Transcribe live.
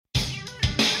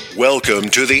Welcome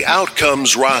to the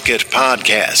Outcomes Rocket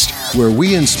podcast, where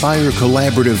we inspire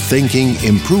collaborative thinking,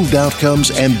 improved outcomes,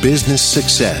 and business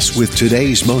success with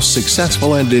today's most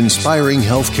successful and inspiring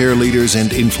healthcare leaders and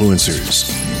influencers.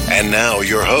 And now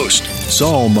your host,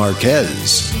 Saul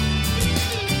Marquez.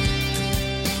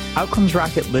 Outcomes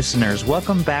Rocket listeners,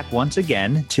 welcome back once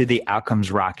again to the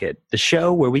Outcomes Rocket, the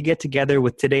show where we get together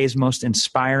with today's most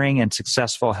inspiring and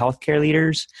successful healthcare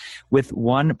leaders with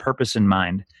one purpose in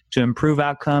mind: to improve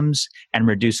outcomes and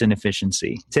reduce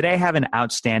inefficiency. Today I have an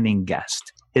outstanding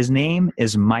guest. His name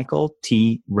is Michael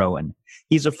T. Rowan.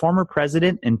 He's a former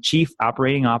president and chief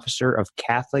operating officer of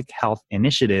Catholic Health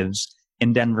Initiatives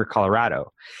in Denver,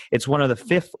 Colorado. It's one of the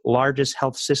fifth largest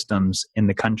health systems in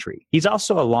the country. He's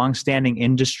also a longstanding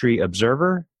industry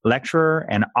observer, lecturer,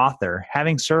 and author,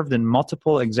 having served in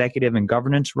multiple executive and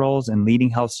governance roles in leading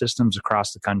health systems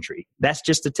across the country. That's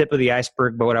just the tip of the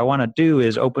iceberg, but what I want to do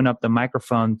is open up the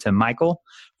microphone to Michael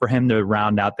for him to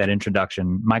round out that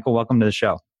introduction. Michael, welcome to the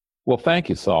show. Well, thank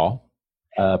you, Saul.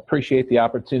 Appreciate the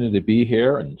opportunity to be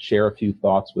here and share a few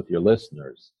thoughts with your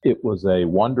listeners. It was a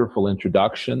wonderful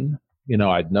introduction. You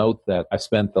know, I'd note that I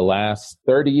spent the last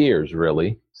 30 years,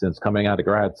 really, since coming out of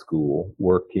grad school,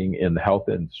 working in the health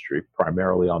industry,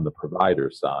 primarily on the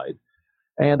provider side.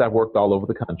 And I've worked all over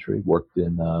the country, worked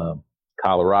in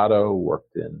Colorado,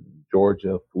 worked in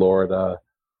Georgia, Florida,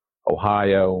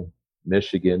 Ohio,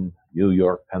 Michigan, New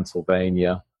York,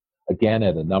 Pennsylvania, again,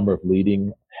 at a number of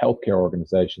leading healthcare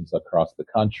organizations across the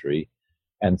country.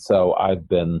 And so I've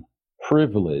been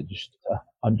privileged to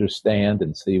understand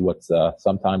and see what's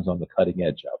sometimes on the cutting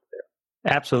edge out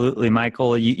there. Absolutely,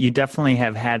 Michael. You definitely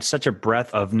have had such a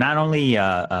breadth of not only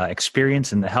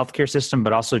experience in the healthcare system,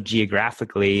 but also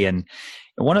geographically. And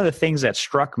one of the things that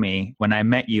struck me when I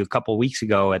met you a couple of weeks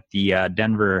ago at the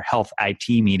Denver Health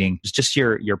IT meeting was just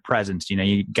your presence. You know,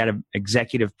 you got an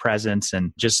executive presence,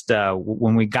 and just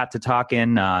when we got to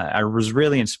talking, I was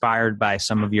really inspired by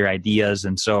some of your ideas.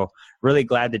 And so really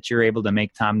glad that you're able to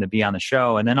make time to be on the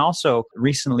show. And then also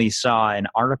recently saw an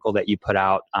article that you put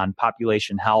out on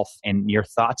population health and your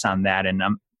thoughts on that. And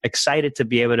I'm excited to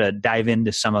be able to dive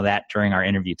into some of that during our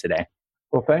interview today.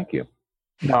 Well, thank you.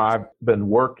 No, I've been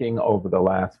working over the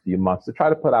last few months to try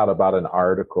to put out about an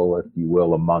article, if you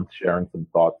will, a month, sharing some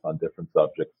thoughts on different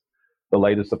subjects. The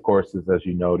latest, of course, is, as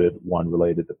you noted, one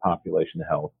related to population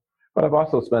health. But I've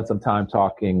also spent some time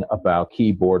talking about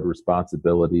key board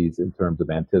responsibilities in terms of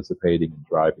anticipating and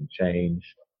driving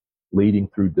change, leading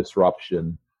through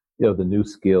disruption, you know, the new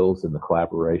skills and the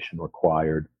collaboration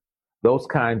required. Those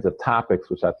kinds of topics,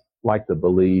 which I like to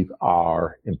believe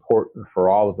are important for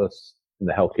all of us in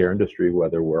the healthcare industry,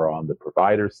 whether we're on the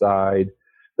provider side,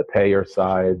 the payer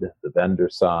side, the vendor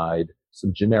side,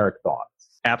 some generic thoughts.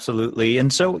 Absolutely.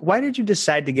 And so why did you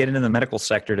decide to get into the medical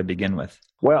sector to begin with?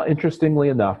 Well, interestingly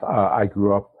enough, I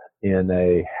grew up in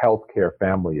a healthcare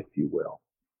family, if you will.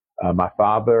 My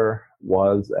father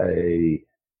was a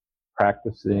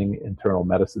practicing internal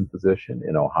medicine physician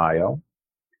in Ohio,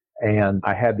 and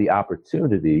I had the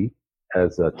opportunity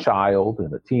as a child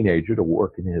and a teenager to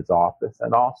work in his office,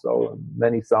 and also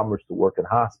many summers to work in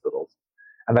hospitals.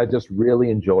 And I just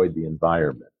really enjoyed the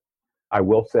environment. I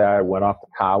will say I went off to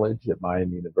college at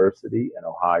Miami University in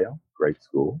Ohio, great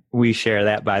school. We share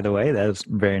that, by the way. That was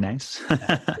very nice.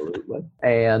 Absolutely.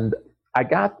 And I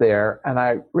got there and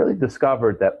I really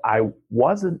discovered that I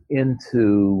wasn't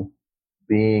into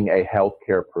being a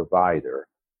healthcare provider,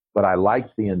 but I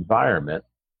liked the environment.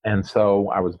 And so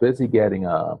I was busy getting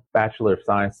a Bachelor of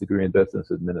Science degree in Business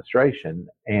Administration,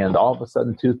 and all of a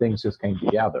sudden two things just came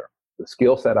together. The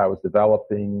skill set I was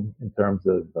developing in terms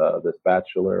of this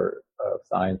Bachelor of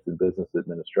Science in Business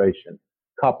Administration,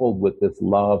 coupled with this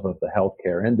love of the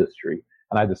healthcare industry.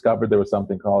 And I discovered there was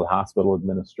something called hospital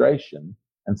administration.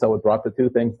 And so it brought the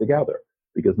two things together,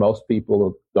 because most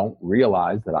people don't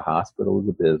realize that a hospital is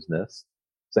a business.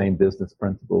 Same business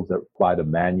principles that apply to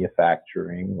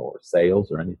manufacturing or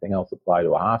sales or anything else apply to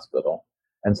a hospital.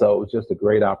 And so it was just a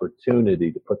great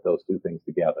opportunity to put those two things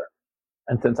together.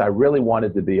 And since I really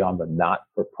wanted to be on the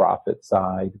not-for-profit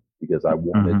side, because I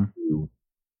wanted to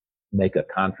make a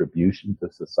contribution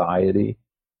to society,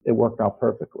 it worked out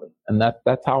perfectly. And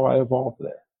that's how I evolved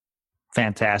there.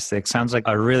 Fantastic. Sounds like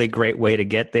a really great way to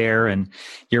get there. And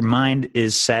your mind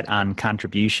is set on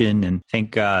contribution. And I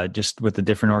think just with the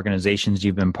different organizations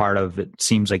you've been part of, it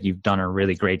seems like you've done a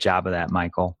really great job of that,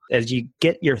 Michael. As you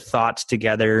get your thoughts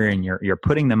together and you're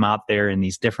putting them out there in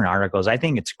these different articles, I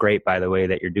think it's great, by the way,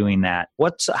 that you're doing that.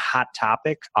 What's a hot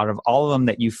topic out of all of them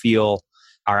that you feel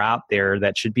are out there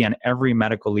that should be on every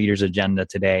medical leader's agenda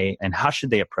today, and how should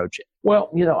they approach it? Well,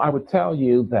 I would tell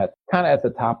you that kind of at the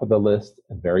top of the list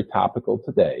and very topical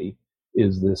today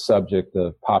is the subject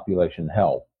of population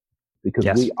health, because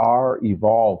Yes. we are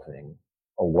evolving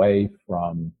away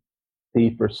from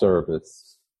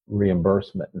fee-for-service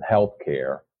reimbursement in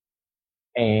healthcare.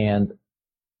 And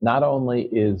not only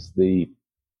is the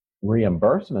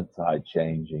reimbursement side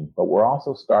changing, but we're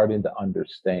also starting to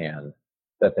understand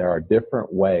that there are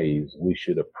different ways we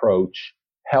should approach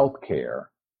healthcare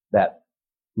that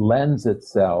lends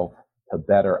itself to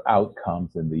better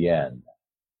outcomes in the end.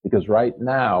 Because right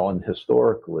now and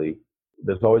historically,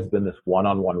 there's always been this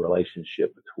one-on-one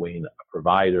relationship between a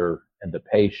provider and the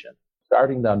patient.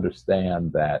 Starting to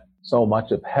understand that so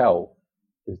much of health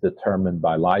is determined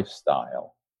by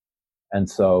lifestyle. And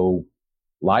so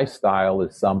lifestyle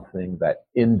is something that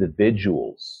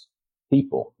individuals,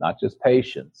 people, not just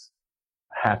patients,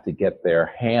 have to get their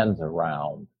hands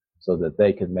around so that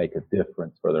they can make a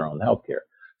difference for their own healthcare.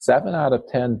 7 out of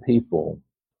 10 people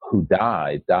who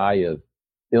die of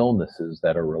illnesses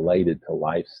that are related to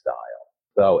lifestyle.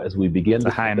 So as we begin to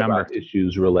think about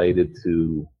issues related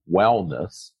to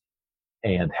wellness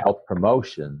and health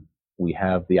promotion, we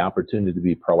have the opportunity to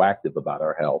be proactive about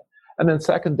our health. And then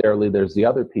secondarily, there's the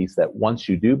other piece that once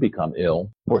you do become ill,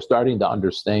 we're starting to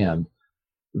understand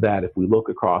that if we look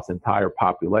across entire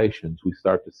populations, we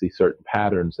start to see certain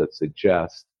patterns that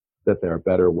suggest that there are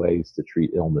better ways to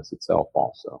treat illness itself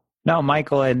also. No,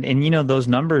 Michael, and you know, those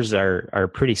numbers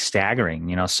are pretty staggering.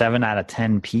 You know, 7 out of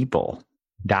 10 people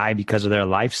die because of their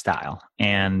lifestyle.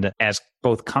 And as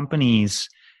both companies,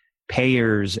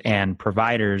 payers, and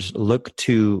providers look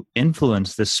to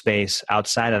influence this space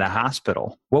outside of the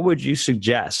hospital, what would you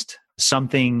suggest?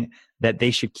 Something that they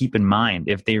should keep in mind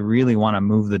if they really want to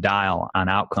move the dial on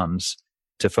outcomes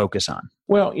to focus on?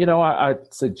 Well, you know,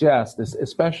 I'd suggest this,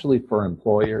 especially for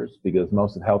employers, because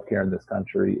most of healthcare in this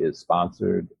country is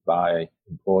sponsored by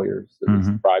employers, it's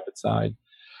the private side,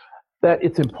 that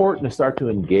it's important to start to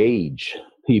engage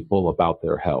people about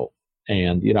their health.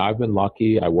 And, you know, I've been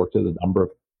lucky. I worked at a number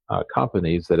of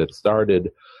companies that have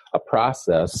started a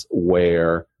process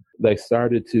where they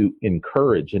started to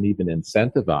encourage and even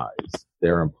incentivize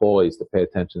their employees to pay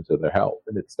attention to their health.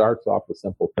 And it starts off with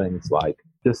simple things like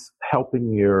just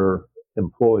helping your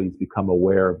employees become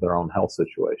aware of their own health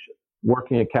situation.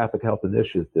 Working at Catholic Health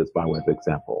Initiatives, by way of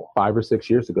example, 5 or 6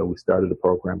 years ago, we started a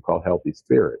program called Healthy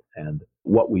Spirit. And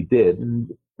what we did,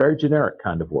 very generic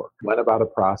kind of work, went about a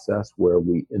process where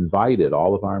we invited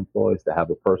all of our employees to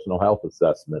have a personal health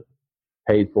assessment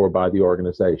paid for by the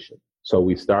organization. So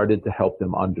we started to help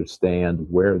them understand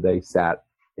where they sat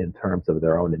in terms of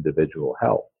their own individual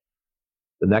health.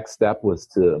 The next step was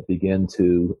to begin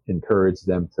to encourage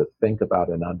them to think about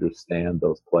and understand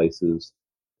those places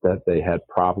that they had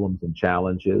problems and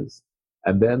challenges.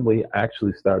 And then we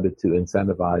actually started to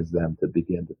incentivize them to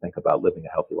begin to think about living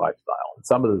a healthy lifestyle. And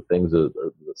some of the things are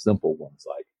the simple ones,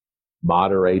 like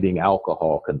moderating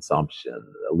alcohol consumption,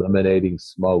 eliminating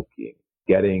smoking,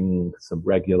 getting some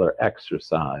regular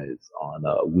exercise on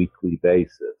a weekly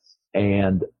basis.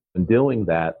 And in doing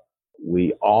that,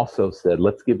 we also said,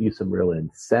 let's give you some real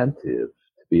incentive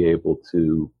to be able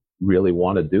to really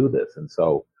want to do this. And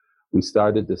so we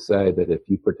started to say that if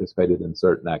you participated in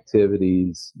certain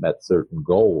activities, met certain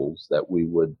goals, that we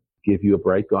would give you a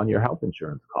break on your health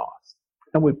insurance costs.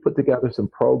 And we put together some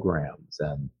programs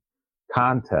and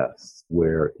contests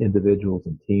where individuals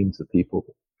and teams of people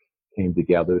came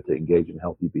together to engage in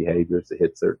healthy behaviors, to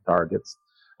hit certain targets.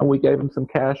 And we gave them some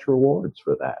cash rewards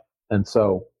for that. And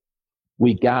so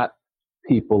we got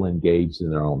people engaged in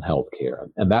their own health care.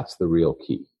 And that's the real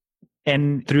key.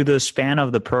 And through the span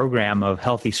of the program of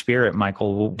Healthy Spirit,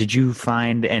 Michael, did you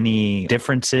find any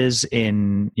differences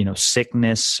in, you know,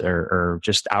 sickness or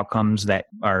just outcomes that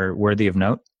are worthy of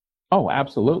note? Oh,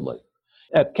 absolutely.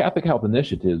 At Catholic Health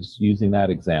Initiatives, using that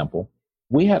example,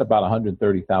 we had about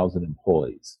 130,000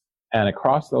 employees. And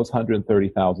across those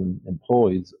 130,000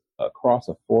 employees, across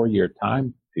a 4-year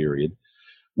time period,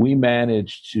 we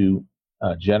managed to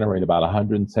generate about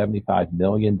 $175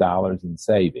 million in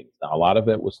savings. Now, a lot of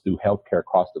it was through healthcare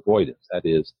cost avoidance. That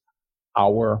is,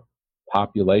 our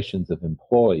populations of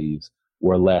employees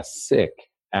were less sick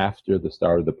after the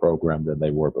start of the program than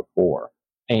they were before.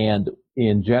 And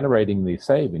in generating these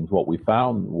savings, what we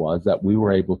found was that we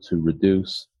were able to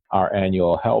reduce our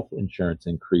annual health insurance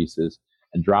increases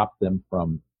and drop them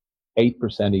from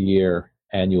 8% a year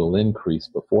annual increase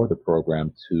before the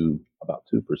program to about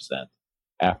 2%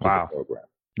 after the program.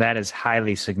 That is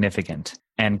highly significant.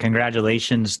 And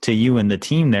congratulations to you and the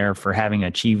team there for having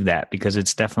achieved that, because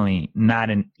it's definitely not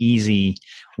an easy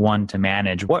one to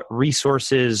manage. What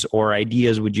resources or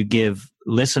ideas would you give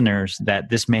listeners that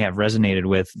this may have resonated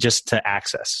with just to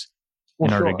access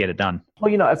in order to get it done?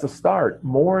 Well, you know, as a start,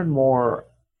 more and more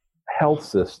health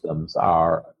systems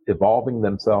are evolving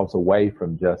themselves away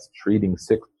from just treating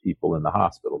sick people in the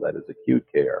hospital, that is acute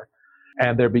care,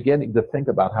 and they're beginning to think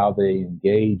about how they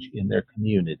engage in their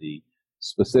community,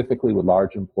 specifically with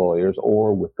large employers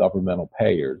or with governmental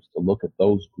payers, to look at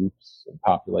those groups and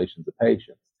populations of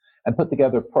patients and put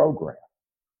together programs.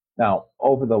 Now,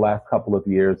 over the last couple of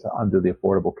years, under the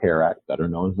Affordable Care Act, better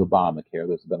known as Obamacare,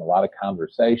 there's been a lot of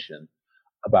conversation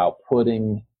about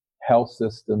putting health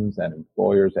systems and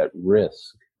employers at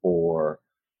risk for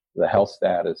the health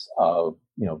status of,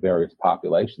 various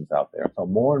populations out there. So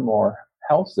more and more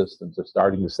health systems are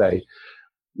starting to say,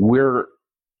 we're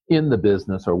in the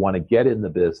business or want to get in the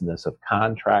business of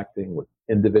contracting with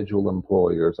individual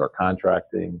employers or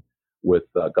contracting with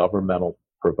governmental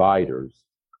providers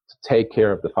to take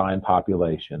care of defined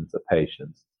populations of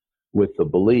patients, with the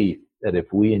belief that if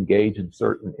we engage in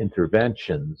certain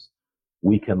interventions,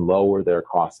 we can lower their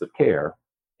cost of care,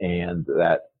 and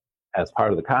that as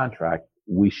part of the contract,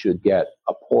 we should get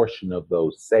a portion of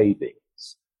those savings.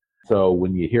 So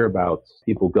when you hear about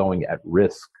people going at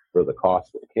risk for the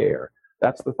cost of care,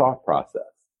 that's the thought process,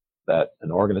 that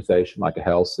an organization like a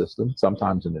health system,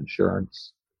 sometimes an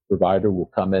insurance provider,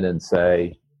 will come in and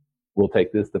say, we'll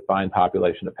take this defined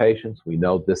population of patients. We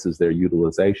know this is their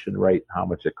utilization rate, how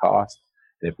much it costs.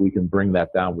 And if we can bring that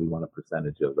down, we want a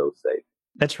percentage of those savings.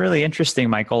 That's really interesting,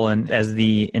 Michael. And as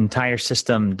the entire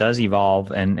system does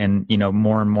evolve and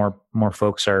more and more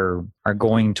folks are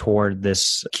going toward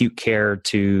this acute care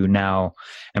to now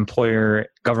employer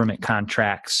government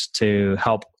contracts to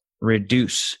help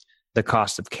reduce the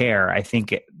cost of care, I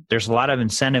think there's a lot of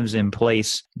incentives in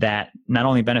place that not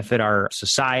only benefit our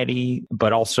society,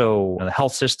 but also the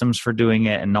health systems for doing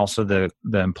it, and also the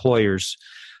employers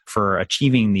for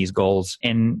achieving these goals.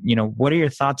 And, what are your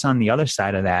thoughts on the other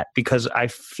side of that? Because I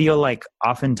feel like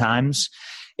oftentimes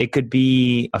it could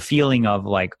be a feeling of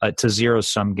like it's a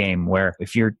zero-sum game, where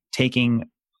if you're taking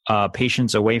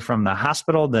patients away from the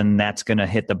hospital, then that's going to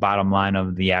hit the bottom line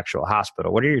of the actual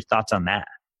hospital. What are your thoughts on that?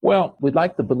 Well, we'd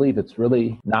like to believe it's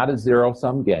really not a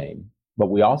zero-sum game, but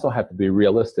we also have to be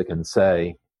realistic and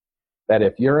say that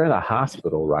if you're in a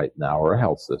hospital right now or a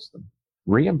health system,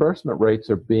 reimbursement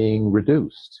rates are being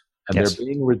reduced. And Yes. They're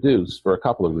being reduced for a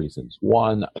couple of reasons.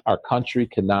 One, our country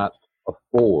cannot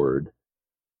afford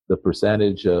the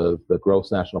percentage of the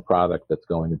gross national product that's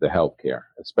going into healthcare,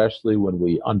 especially when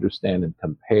we understand and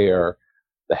compare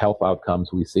the health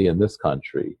outcomes we see in this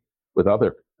country with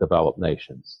other developed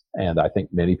nations. And I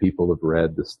think many people have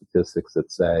read the statistics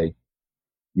that say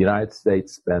the United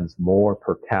States spends more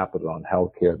per capita on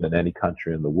healthcare than any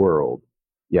country in the world,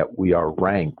 yet we are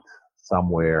ranked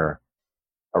somewhere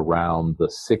around the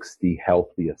 60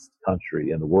 healthiest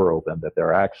country in the world, and that there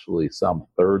are actually some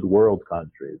third world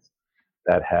countries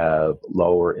that have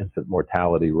lower infant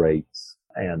mortality rates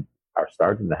and are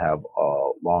starting to have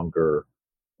longer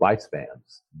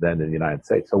lifespans than in the United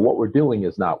States. So what we're doing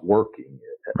is not working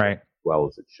Right. as well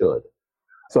as it should.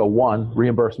 So one,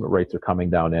 reimbursement rates are coming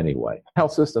down anyway.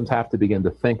 Health systems have to begin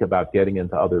to think about getting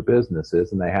into other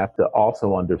businesses, and they have to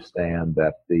also understand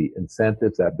that the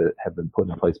incentives that have been put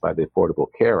in place by the Affordable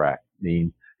Care Act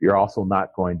mean you're also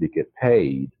not going to get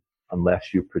paid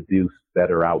unless you produce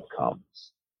better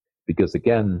outcomes. Because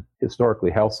again, historically,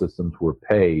 health systems were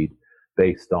paid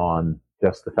based on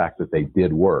just the fact that they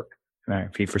did work.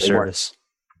 Right. Fee for service.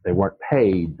 They weren't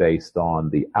paid based on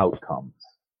the outcomes.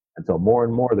 And so more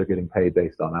and more they're getting paid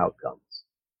based on outcomes,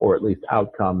 or at least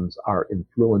outcomes are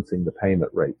influencing the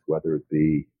payment rates, whether it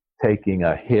be taking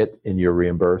a hit in your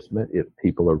reimbursement if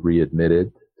people are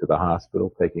readmitted to the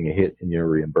hospital, taking a hit in your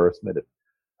reimbursement if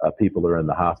people are in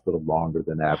the hospital longer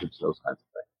than average, those kinds of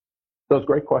things. Those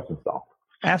great questions, Dolph.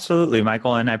 Absolutely,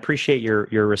 Michael. And I appreciate your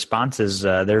responses.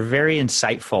 They're very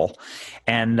insightful.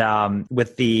 And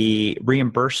with the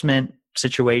reimbursement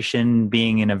situation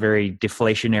being in a very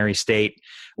deflationary state,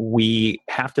 we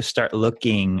have to start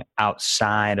looking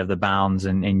outside of the bounds.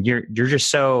 And you're just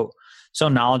so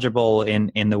knowledgeable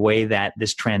in the way that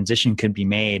this transition could be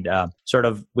made, sort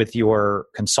of with your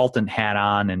consultant hat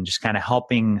on and just kind of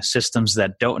helping systems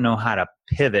that don't know how to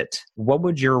pivot. What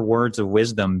would your words of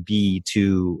wisdom be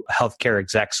to healthcare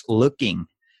execs looking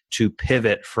to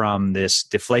pivot from this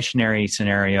deflationary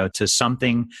scenario to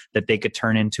something that they could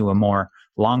turn into a more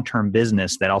long-term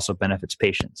business that also benefits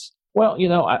patients? Well,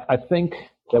 I think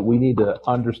that we need to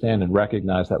understand and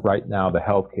recognize that right now the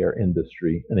healthcare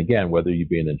industry, and again, whether you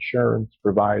be an insurance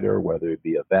provider, whether it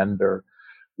be a vendor,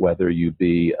 whether you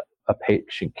be a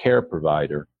patient care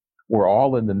provider, we're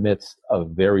all in the midst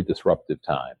of very disruptive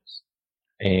times.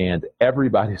 And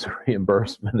everybody's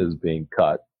reimbursement is being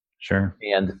cut. Sure.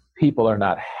 And people are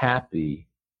not happy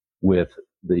with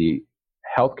the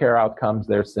healthcare outcomes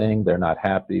they're seeing. They're not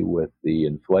happy with the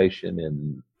inflation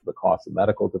in the cost of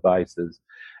medical devices.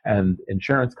 And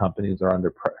insurance companies are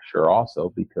under pressure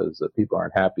also because people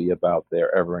aren't happy about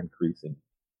their ever-increasing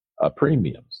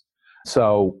premiums.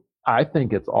 So I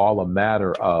think it's all a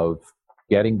matter of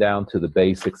getting down to the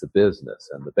basics of business.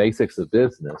 And the basics of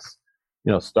business,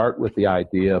 start with the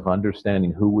idea of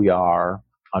understanding who we are,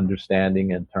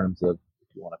 understanding in terms of, if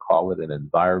you want to call it, an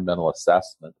environmental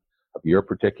assessment of your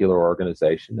particular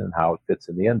organization and how it fits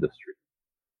in the industry.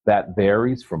 That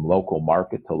varies from local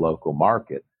market to local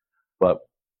market, but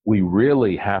we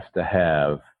really have to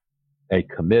have a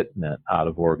commitment out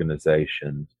of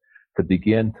organizations to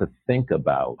begin to think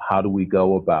about how do we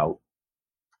go about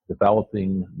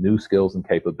developing new skills and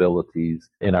capabilities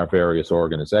in our various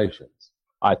organizations.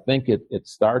 I think it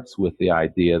starts with the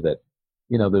idea that,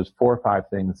 there's 4 or 5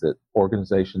 things that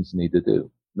organizations need to do.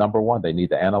 Number one, they need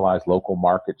to analyze local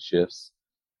market shifts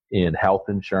in health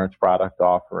insurance product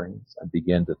offerings and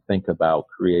begin to think about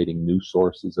creating new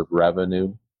sources of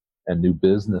revenue and new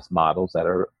business models that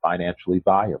are financially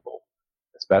viable,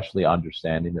 especially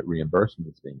understanding that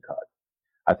reimbursement is being cut.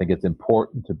 I think it's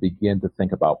important to begin to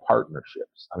think about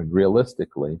partnerships. I mean,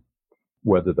 realistically,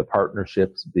 whether the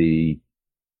partnerships be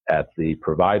at the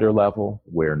provider level,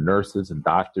 where nurses and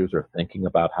doctors are thinking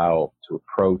about how to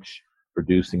approach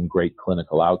producing great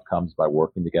clinical outcomes by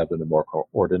working together in a more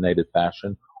coordinated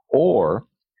fashion, or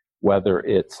whether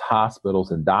it's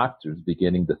hospitals and doctors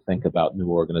beginning to think about new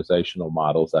organizational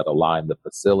models that align the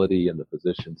facility and the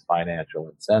physician's financial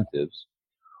incentives,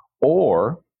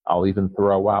 or I'll even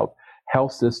throw out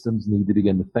health systems need to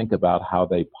begin to think about how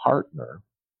they partner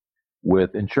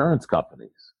with insurance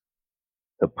companies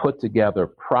to put together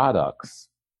products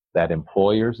that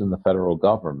employers and the federal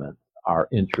government are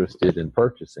interested in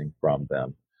purchasing from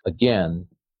them. Again,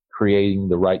 creating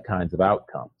the right kinds of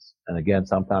outcomes. And again,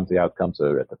 sometimes the outcomes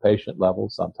are at the patient level,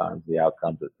 sometimes the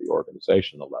outcomes at the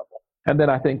organizational level. And then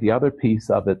I think the other piece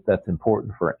of it that's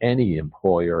important for any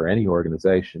employer or any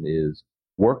organization is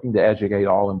working to educate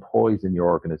all employees in your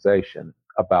organization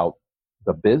about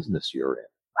the business you're in.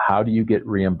 How do you get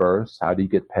reimbursed? How do you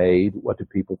get paid? What do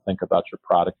people think about your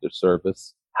product or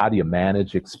service? How do you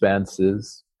manage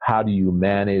expenses? How do you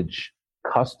manage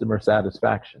customer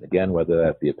satisfaction? Again, whether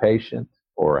that be a patient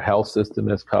or a health system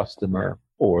as customer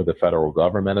or the federal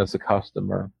government as a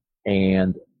customer.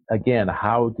 And again,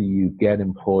 how do you get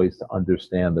employees to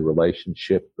understand the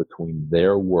relationship between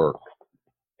their work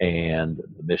and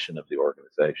the mission of the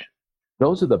organization?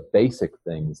 Those are the basic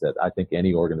things that I think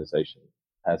any organization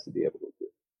has to be able to do.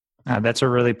 That's a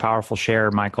really powerful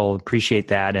share, Michael. Appreciate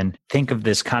that. And think of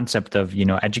this concept of,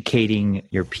 educating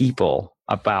your people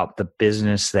about the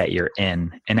business that you're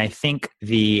in. And I think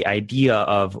the idea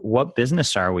of what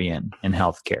business are we in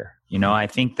healthcare? I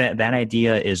think that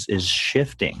idea is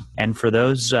shifting. And for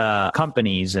those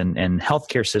companies and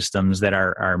healthcare systems that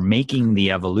are making the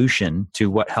evolution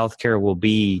to what healthcare will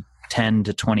be 10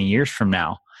 to 20 years from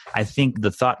now, I think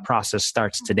the thought process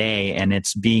starts today, and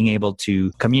it's being able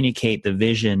to communicate the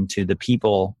vision to the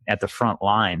people at the front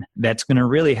line. That's going to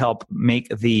really help make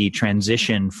the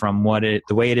transition from the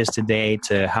way it is today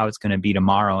to how it's going to be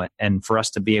tomorrow, and for us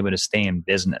to be able to stay in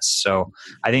business. So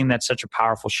I think that's such a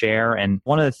powerful share. And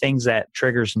one of the things that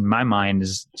triggers in my mind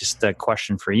is just a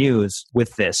question for you is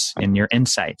with this and your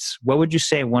insights. What would you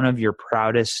say one of your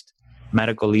proudest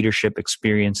medical leadership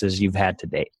experiences you've had to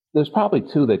date? There's probably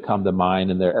 2 that come to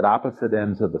mind, and they're at opposite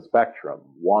ends of the spectrum.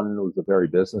 One was a very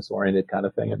business-oriented kind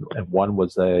of thing, and one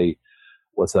was a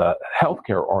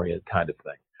healthcare-oriented kind of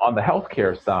thing. On the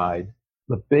healthcare side,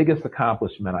 the biggest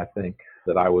accomplishment I think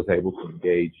that I was able to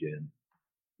engage in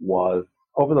was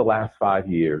over the last 5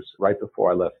 years, right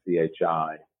before I left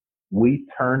CHI, we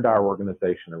turned our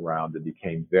organization around and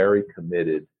became very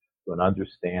committed to an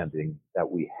understanding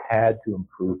that we had to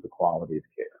improve the quality of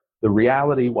care. The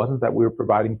reality wasn't that we were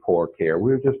providing poor care. We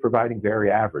were just providing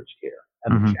very average care.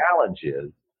 And the challenge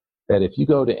is that if you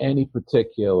go to any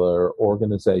particular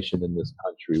organization in this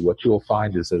country, what you'll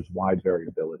find is there's wide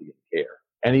variability in care.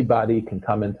 Anybody can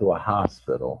come into a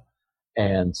hospital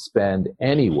and spend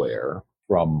anywhere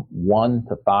from 1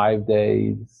 to 5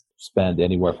 days, spend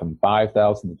anywhere from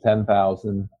 $5,000 to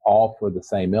 $10,000, all for the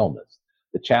same illness.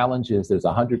 The challenge is there's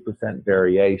 100%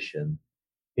 variation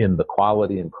in the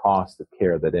quality and cost of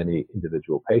care that any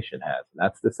individual patient has. And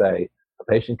that's to say, a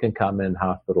patient can come in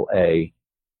hospital A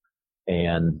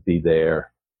and be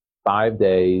there 5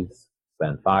 days,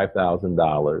 spend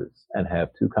 $5,000, and have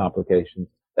 2 complications.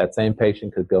 That same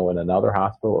patient could go in another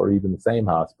hospital or even the same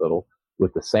hospital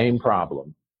with the same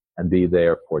problem and be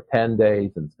there for 10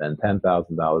 days and spend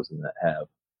 $10,000 and have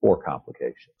 4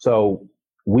 complications. So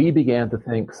we began to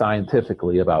think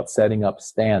scientifically about setting up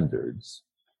standards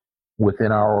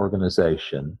within our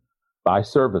organization by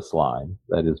service line,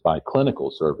 that is by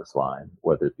clinical service line,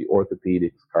 whether it be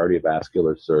orthopedics,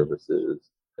 cardiovascular services,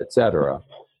 et cetera,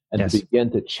 and to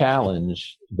begin to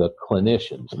challenge the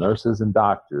clinicians, nurses and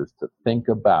doctors, to think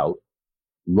about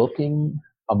looking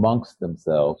amongst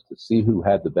themselves to see who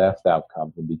had the best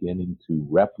outcomes and beginning to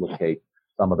replicate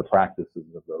some of the practices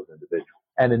of those individuals.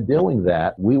 And in doing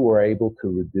that, we were able to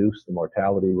reduce the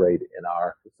mortality rate in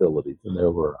our facilities, and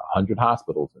there were 100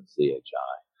 hospitals in CHI,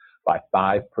 by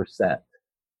 5%.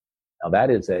 Now, that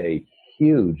is a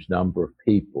huge number of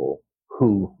people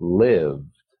who lived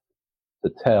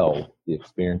to tell the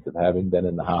experience of having been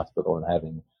in the hospital and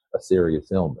having a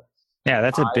serious illness. Yeah,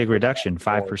 that's a big reduction,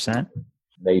 5%.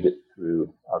 Made it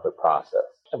through the process.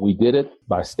 And we did it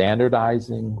by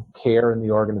standardizing care in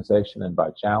the organization and by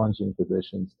challenging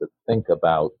physicians to think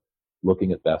about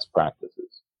looking at best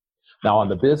practices. Now, on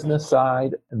the business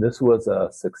side, and this was a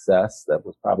success that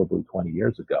was probably 20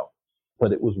 years ago,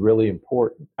 but it was really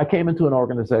important. I came into an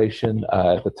organization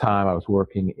at the time I was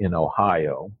working in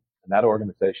Ohio, and that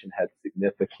organization had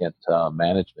significant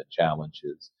management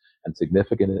challenges and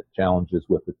significant challenges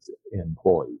with its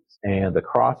employees. And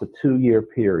across a 2-year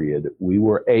period, we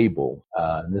were able,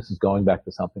 and this is going back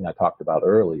to something I talked about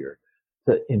earlier,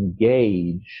 to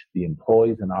engage the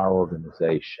employees in our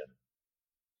organization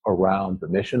around the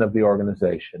mission of the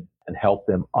organization and help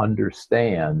them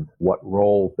understand what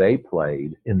role they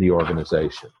played in the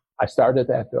organization. I started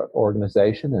at the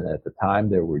organization, and at the time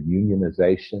there were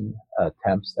unionization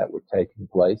attempts that were taking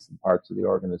place in parts of the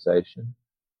organization.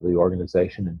 The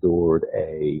organization endured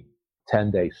a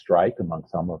 10-day strike among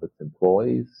some of its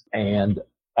employees. And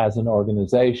as an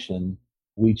organization,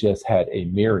 we just had a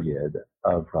myriad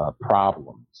of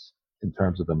problems in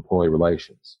terms of employee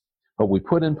relations. But we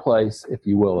put in place, if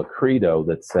you will, a credo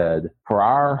that said, for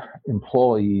our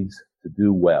employees to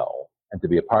do well and to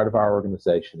be a part of our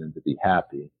organization and to be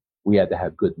happy, we had to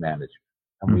have good management.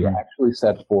 And we actually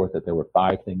set forth that there were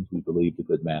 5 things we believed a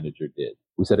good manager did.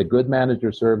 We said a good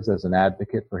manager serves as an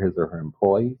advocate for his or her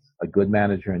employees. A good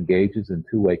manager engages in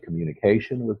 2-way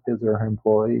communication with his or her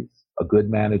employees. A good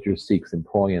manager seeks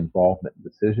employee involvement in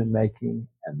decision-making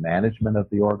and management of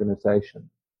the organization.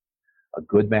 A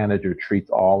good manager treats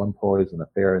all employees in a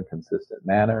fair and consistent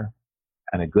manner.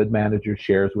 And a good manager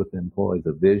shares with employees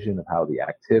a vision of how the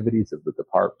activities of the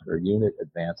department or unit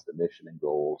advance the mission and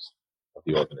goals of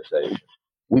the organization.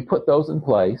 We put those in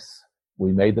place.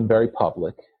 We made them very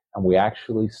public, and we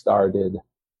actually started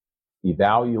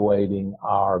evaluating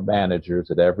our managers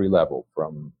at every level,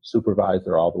 from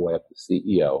supervisor all the way up to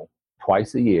CEO,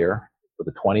 twice a year with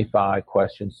a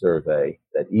 25-question survey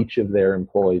that each of their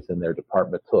employees in their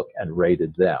department took and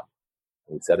rated them.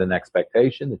 We set an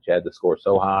expectation that you had to score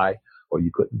so high or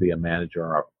you couldn't be a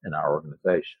manager in our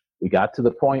organization. We got to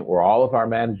the point where all of our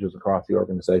managers across the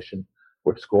organization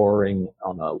were scoring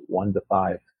on a 1 to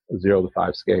 5, 0 to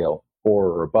 5 scale, 4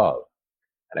 or above.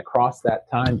 And across that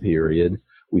time period,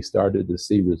 we started to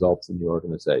see results in the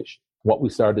organization. What we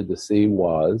started to see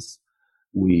was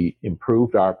we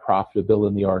improved our profitability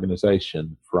in the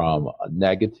organization from a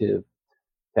negative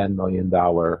 $10 million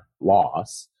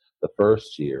loss the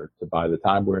first year to, by the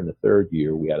time we're in the 3rd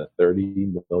year, we had a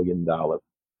 $30 million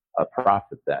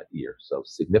profit that year. So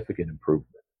significant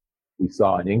improvement. We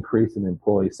saw an increase in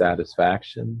employee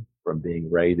satisfaction from being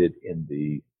rated in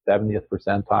the 70th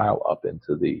percentile up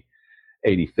into the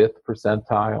 85th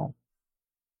percentile.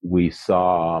 We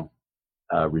saw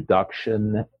a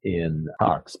reduction in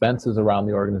our expenses around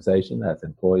the organization as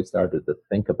employees started to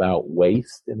think about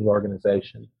waste in the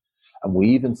organization. And we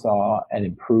even saw an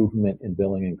improvement in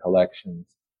billing and collections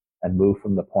and moved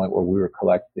from the point where we were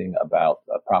collecting about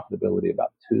profitability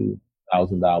about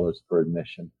 $2,000 per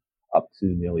admission up to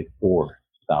nearly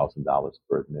 $4,000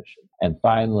 per admission. And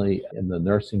finally, in the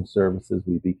nursing services,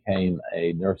 we became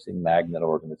a nursing magnet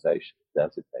organization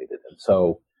designated. And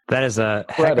so that is a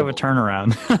heck of a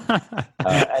turnaround.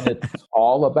 And it's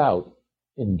all about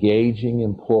engaging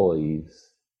employees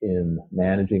in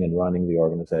managing and running the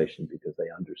organization because they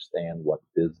understand what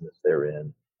business they're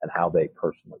in and how they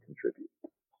personally contribute.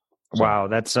 Wow,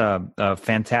 that's a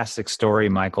fantastic story,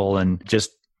 Michael, and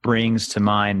just brings to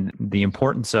mind the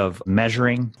importance of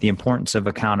measuring, the importance of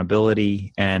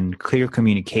accountability and clear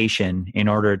communication in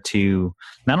order to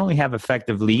not only have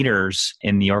effective leaders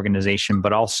in the organization,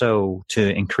 but also to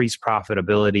increase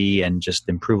profitability and just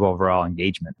improve overall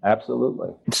engagement. Absolutely.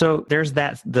 So there's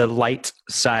the light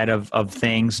side of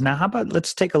things. Now, how about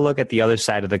let's take a look at the other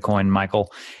side of the coin,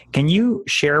 Michael. Can you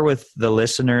share with the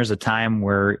listeners a time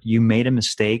where you made a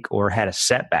mistake or had a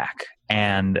setback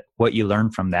and what you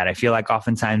learn from that? I feel like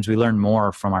oftentimes we learn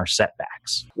more from our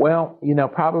setbacks. Well,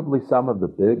 probably some of the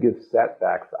biggest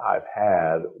setbacks I've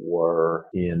had were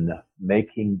in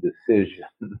making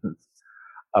decisions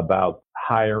about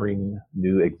hiring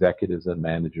new executives and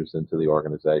managers into the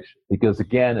organization. Because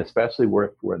again, especially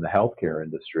if we're in the healthcare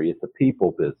industry, it's a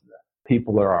people business.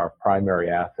 People are our primary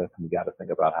assets, and we got to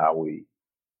think about how we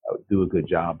do a good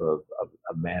job of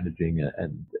managing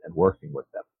and working with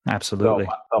them. Absolutely.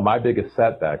 So my biggest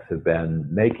setbacks have been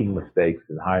making mistakes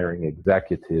in hiring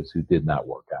executives who did not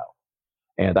work out.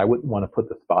 And I wouldn't want to put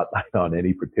the spotlight on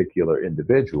any particular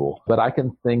individual, but I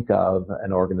can think of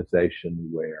an organization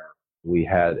where we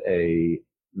had a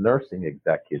nursing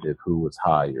executive who was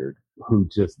hired who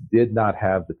just did not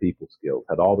have the people skills,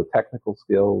 had all the technical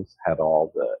skills, had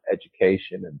all the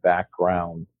education and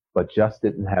background, but just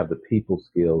didn't have the people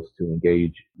skills to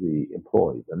engage the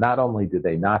employees. And not only did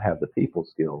they not have the people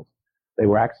skills, they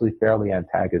were actually fairly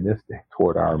antagonistic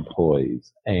toward our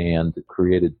employees and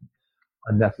created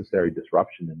unnecessary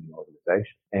disruption in the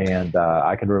organization. And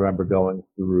I can remember going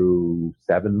through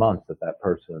 7 months of that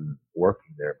person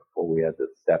working there before we had to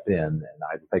step in, and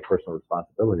I had to take personal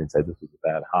responsibility and say, this was a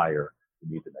bad hire.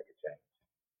 We need to make a change.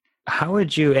 How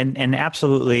would you, and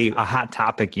absolutely a hot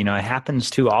topic, it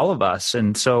happens to all of us.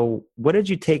 And so what did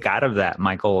you take out of that,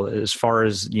 Michael, as far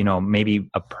as, maybe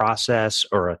a process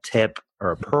or a tip or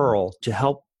a pearl to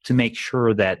help to make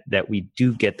sure that we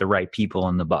do get the right people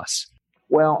on the bus?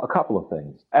 Well, a couple of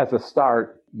things. As a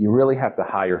start, you really have to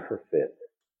hire for fit.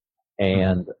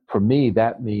 And for me,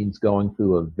 that means going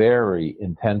through a very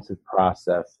intensive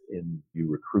process in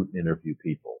you recruit and interview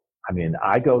people. I mean,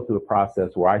 I go through a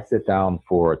process where I sit down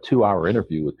for a 2-hour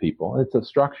interview with people, and it's a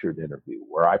structured interview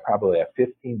where I probably have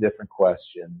 15 different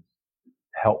questions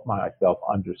to help myself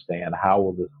understand how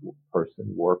will this person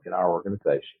work in our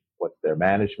organization? What's their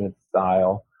management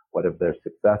style? What have their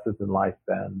successes in life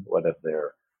been? What have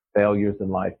their failures in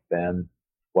life been?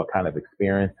 What kind of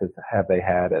experiences have they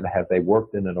had? And have they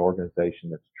worked in an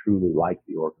organization that's truly like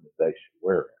the organization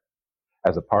we're in?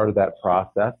 As a part of that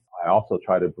process, I also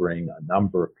try to bring a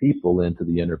number of people into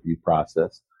the interview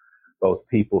process, both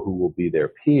people who will be their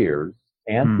peers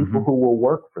and people who will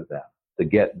work for them, to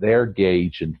get their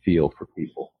gauge and feel for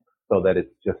people so that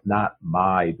it's just not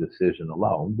my decision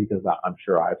alone, because I'm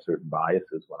sure I have certain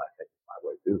biases when I think my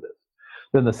way through this.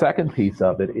 Then the second piece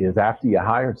of it is, after you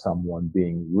hire someone,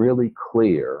 being really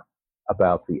clear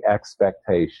about the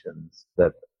expectations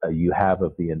that you have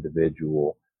of the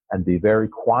individual, and be very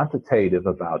quantitative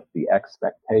about the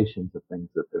expectations of things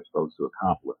that they're supposed to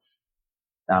accomplish.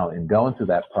 Now, in going through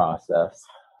that process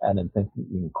and in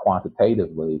thinking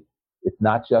quantitatively, it's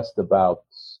not just about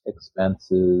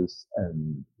expenses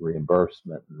and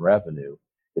reimbursement and revenue.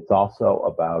 It's also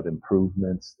about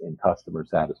improvements in customer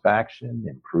satisfaction,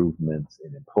 improvements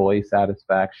in employee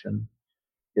satisfaction.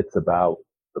 It's about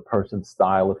the person's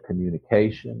style of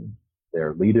communication,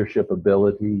 their leadership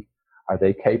ability. Are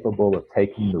they capable of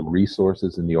taking the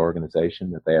resources in the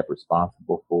organization that they have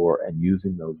responsible for and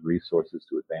using those resources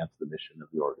to advance the mission of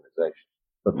the organization?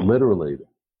 But literally,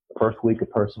 the first week a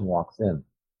person walks in,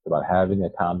 it's about having a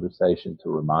conversation to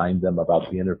remind them about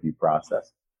the interview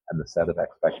process and the set of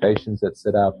expectations that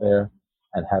sit out there,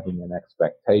 and having an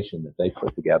expectation that they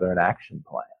put together an action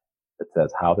plan that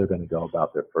says how they're going to go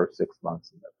about their first 6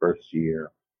 months and their first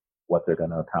year, what they're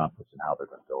going to accomplish, and how they're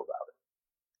going to go about it.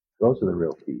 Those are the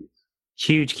real keys.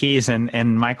 Huge keys.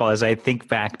 And Michael, as I think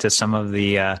back to some of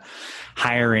the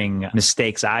hiring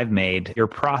mistakes I've made, your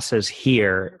process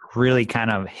here really kind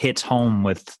of hits home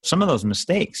with some of those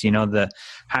mistakes. The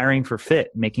hiring for fit,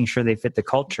 making sure they fit the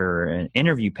culture, and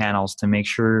interview panels to make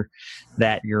sure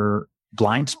that your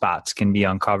blind spots can be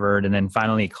uncovered, and then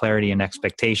finally clarity and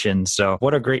expectations. So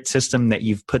what a great system that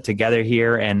you've put together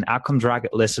here. And Outcomes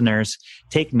Rocket listeners,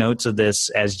 take notes of this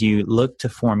as you look to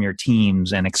form your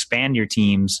teams and expand your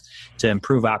teams to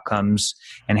improve outcomes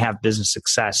and have business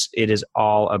success. It is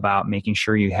all about making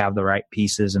sure you have the right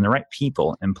pieces and the right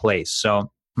people in place. So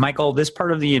Michael, this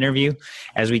part of the interview,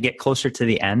 as we get closer to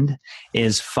the end,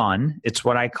 is fun. It's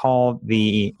what I call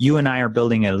you and I are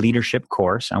building a leadership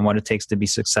course on what it takes to be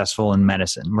successful in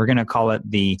medicine. We're going to call it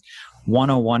the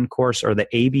 101 course, or the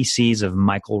ABCs of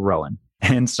Michael Rowan.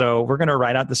 And so we're going to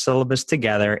write out the syllabus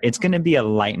together. It's going to be a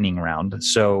lightning round.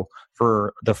 So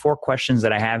for the 4 questions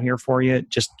that I have here for you,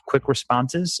 just quick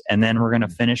responses. And then we're going to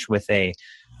finish with a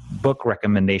book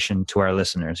recommendation to our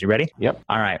listeners. You ready? Yep.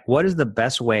 All right. What is the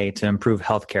best way to improve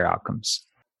healthcare outcomes?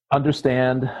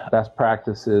 Understand best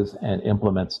practices and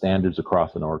implement standards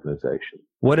across an organization.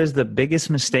 What is the biggest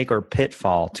mistake or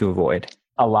pitfall to avoid?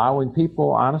 allowing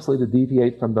people, honestly, to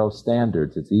deviate from those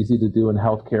standards. It's easy to do in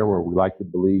healthcare, where we like to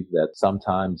believe that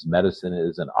sometimes medicine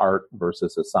is an art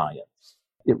versus a science.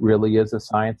 It really is a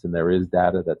science, and there is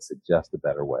data that suggests a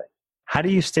better way. How do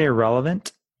you stay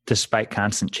relevant despite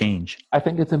constant change? I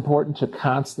think it's important to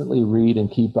constantly read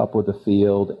and keep up with the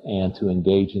field and to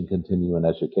engage in continuing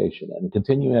education. And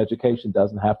continuing education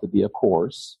doesn't have to be a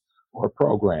course or a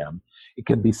program. It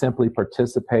can be simply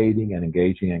participating and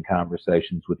engaging in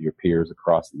conversations with your peers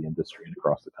across the industry and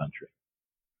across the country.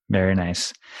 Very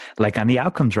nice. Like on the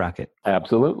Outcomes Rocket.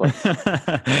 Absolutely.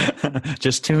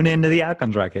 Just tune into the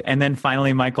Outcomes Rocket. And then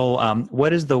finally, Michael,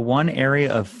 what is the one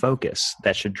area of focus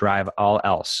that should drive all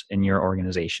else in your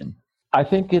organization? I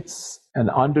think it's an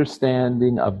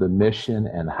understanding of the mission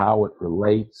and how it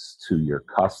relates to your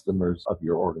customers of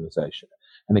your organization.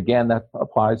 And again, that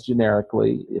applies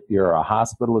generically. If you're a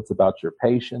hospital, it's about your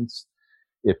patients.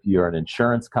 If you're an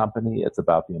insurance company, it's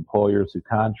about the employers who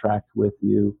contract with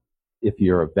you. If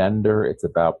you're a vendor, it's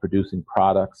about producing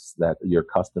products that your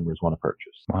customers want to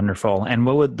purchase. Wonderful. And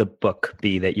what would the book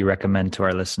be that you recommend to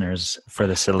our listeners for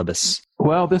the syllabus?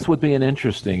 Well, this would be an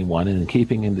interesting one in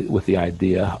keeping with the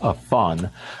idea of fun.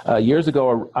 Years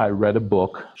ago, I read a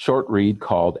book, short read,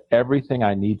 called Everything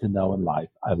I Need to Know in Life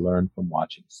I Learned from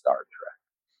Watching Star Trek.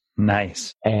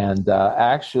 Nice. And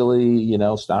actually,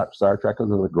 Star Trek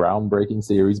was a groundbreaking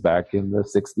series back in the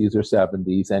 60s or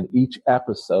 70s, and each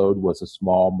episode was a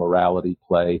small morality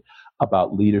play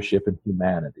about leadership and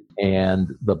humanity.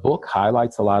 And the book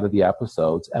highlights a lot of the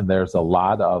episodes, and there's a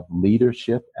lot of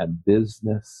leadership and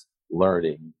business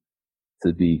learning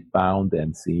to be found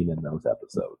and seen in those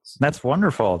episodes. That's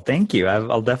wonderful. Thank you.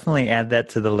 I'll definitely add that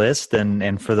to the list.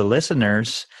 And for the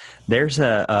listeners, there's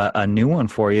a new one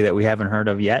for you that we haven't heard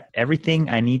of yet. Everything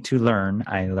I Need to Learn,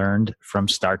 I Learned from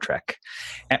Star Trek.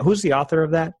 And who's the author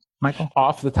of that, Michael?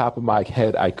 Off the top of my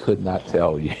head, I could not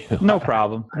tell you. No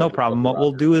problem. No problem. What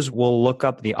we'll do is we'll look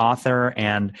up the author.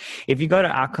 And if you go to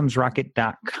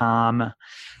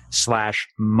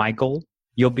outcomesrocket.com/Michael,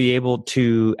 you'll be able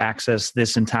to access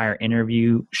this entire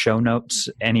interview, show notes,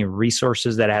 any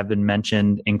resources that have been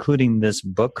mentioned, including this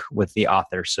book with the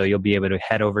author. So you'll be able to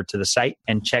head over to the site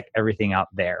and check everything out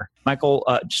there. Michael,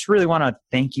 just really want to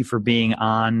thank you for being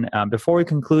on. Before we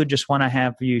conclude, just want to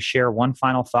have you share one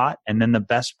final thought and then the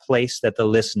best place that the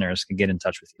listeners can get in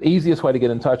touch with you. The easiest way to get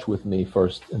in touch with me,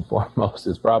 first and foremost,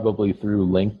 is probably through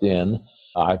LinkedIn.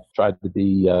 I've tried to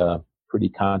be pretty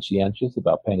conscientious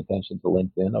about paying attention to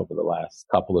LinkedIn over the last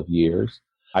couple of years.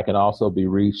 I can also be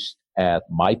reached at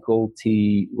Michael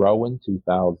T. Rowan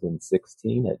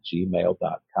 2016 at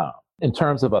gmail.com. In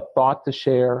terms of a thought to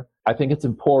share, I think it's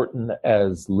important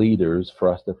as leaders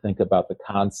for us to think about the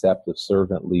concept of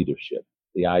servant leadership.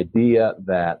 The idea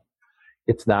that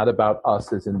it's not about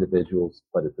us as individuals,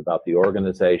 but it's about the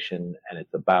organization, and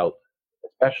it's about,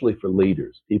 especially for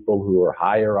leaders, people who are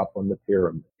higher up on the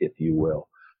pyramid, if you will,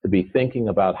 to be thinking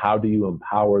about how do you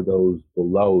empower those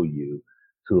below you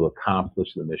to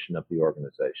accomplish the mission of the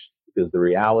organization. Because the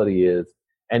reality is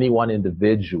any one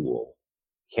individual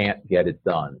can't get it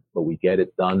done, but we get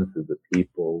it done through the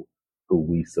people who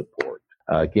we support.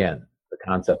 Again, the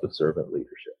concept of servant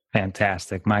leadership.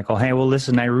 Fantastic, Michael. Hey, well,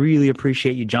 listen, I really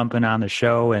appreciate you jumping on the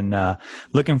show, and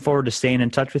looking forward to staying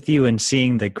in touch with you and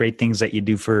seeing the great things that you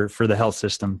do for the health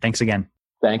system. Thanks again.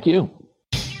 Thank you.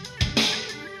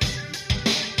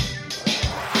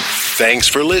 Thanks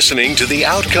for listening to the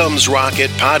Outcomes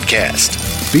Rocket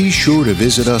podcast. Be sure to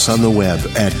visit us on the web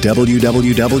at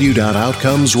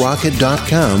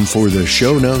www.outcomesrocket.com for the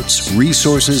show notes,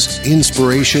 resources,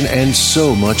 inspiration, and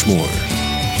so much more.